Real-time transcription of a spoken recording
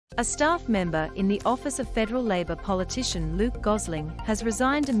A staff member in the Office of Federal Labor politician Luke Gosling has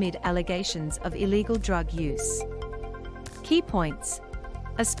resigned amid allegations of illegal drug use. Key points.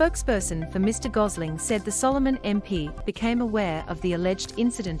 A spokesperson for Mr Gosling said the Solomon MP became aware of the alleged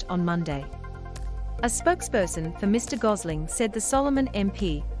incident on Monday. A spokesperson for Mr Gosling said the Solomon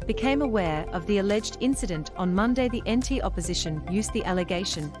MP became aware of the alleged incident on Monday. The NT opposition used the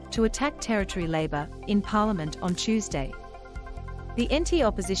allegation to attack Territory Labor in Parliament on Tuesday. The NT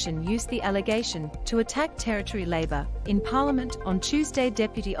opposition used the allegation to attack Territory Labor in Parliament on Tuesday.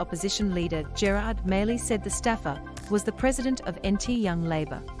 Deputy Opposition Leader Gerard Maley said the staffer was the president of NT Young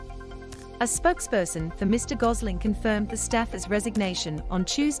Labor. A spokesperson for Mr Gosling confirmed the staffer's resignation on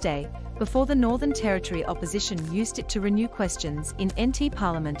Tuesday before the Northern Territory opposition used it to renew questions in NT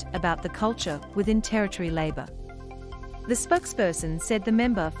Parliament about the culture within Territory Labor. The spokesperson said the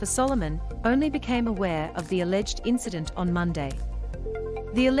member for Solomon only became aware of the alleged incident on Monday.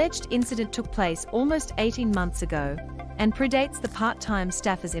 The alleged incident took place almost 18 months ago and predates the part-time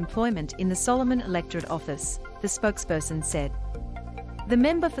staffer's employment in the Solomon electorate office, the spokesperson said. The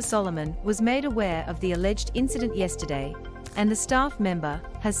member for Solomon was made aware of the alleged incident yesterday, and the staff member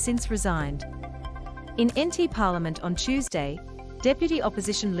has since resigned. In NT Parliament on Tuesday, Deputy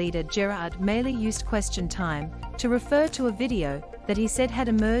Opposition Leader Gerard Maley used question time to refer to a video that he said had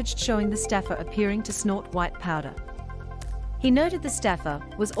emerged showing the staffer appearing to snort white powder. He noted the staffer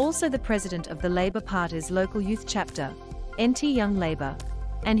was also the president of the Labour Party's local youth chapter, NT Young Labour,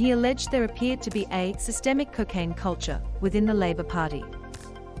 and he alleged there appeared to be a systemic cocaine culture within the Labour Party.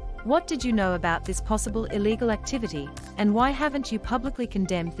 What did you know about this possible illegal activity, and why haven't you publicly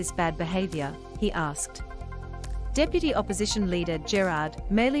condemned this bad behaviour? He asked. Deputy Opposition Leader Gerard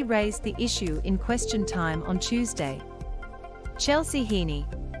Maley raised the issue in question time on Tuesday. Chelsea Heaney.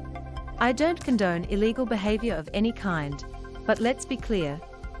 I don't condone illegal behaviour of any kind, but let's be clear.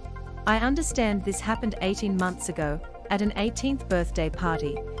 I understand this happened 18 months ago, at an 18th birthday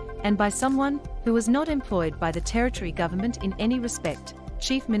party, and by someone who was not employed by the Territory Government in any respect,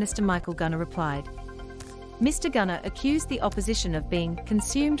 Chief Minister Michael Gunner replied. Mr Gunner accused the opposition of being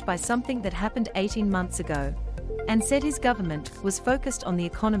consumed by something that happened 18 months ago, and said his government was focused on the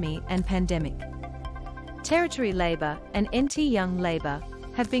economy and pandemic. Territory Labor and NT Young Labor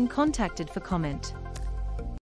have been contacted for comment.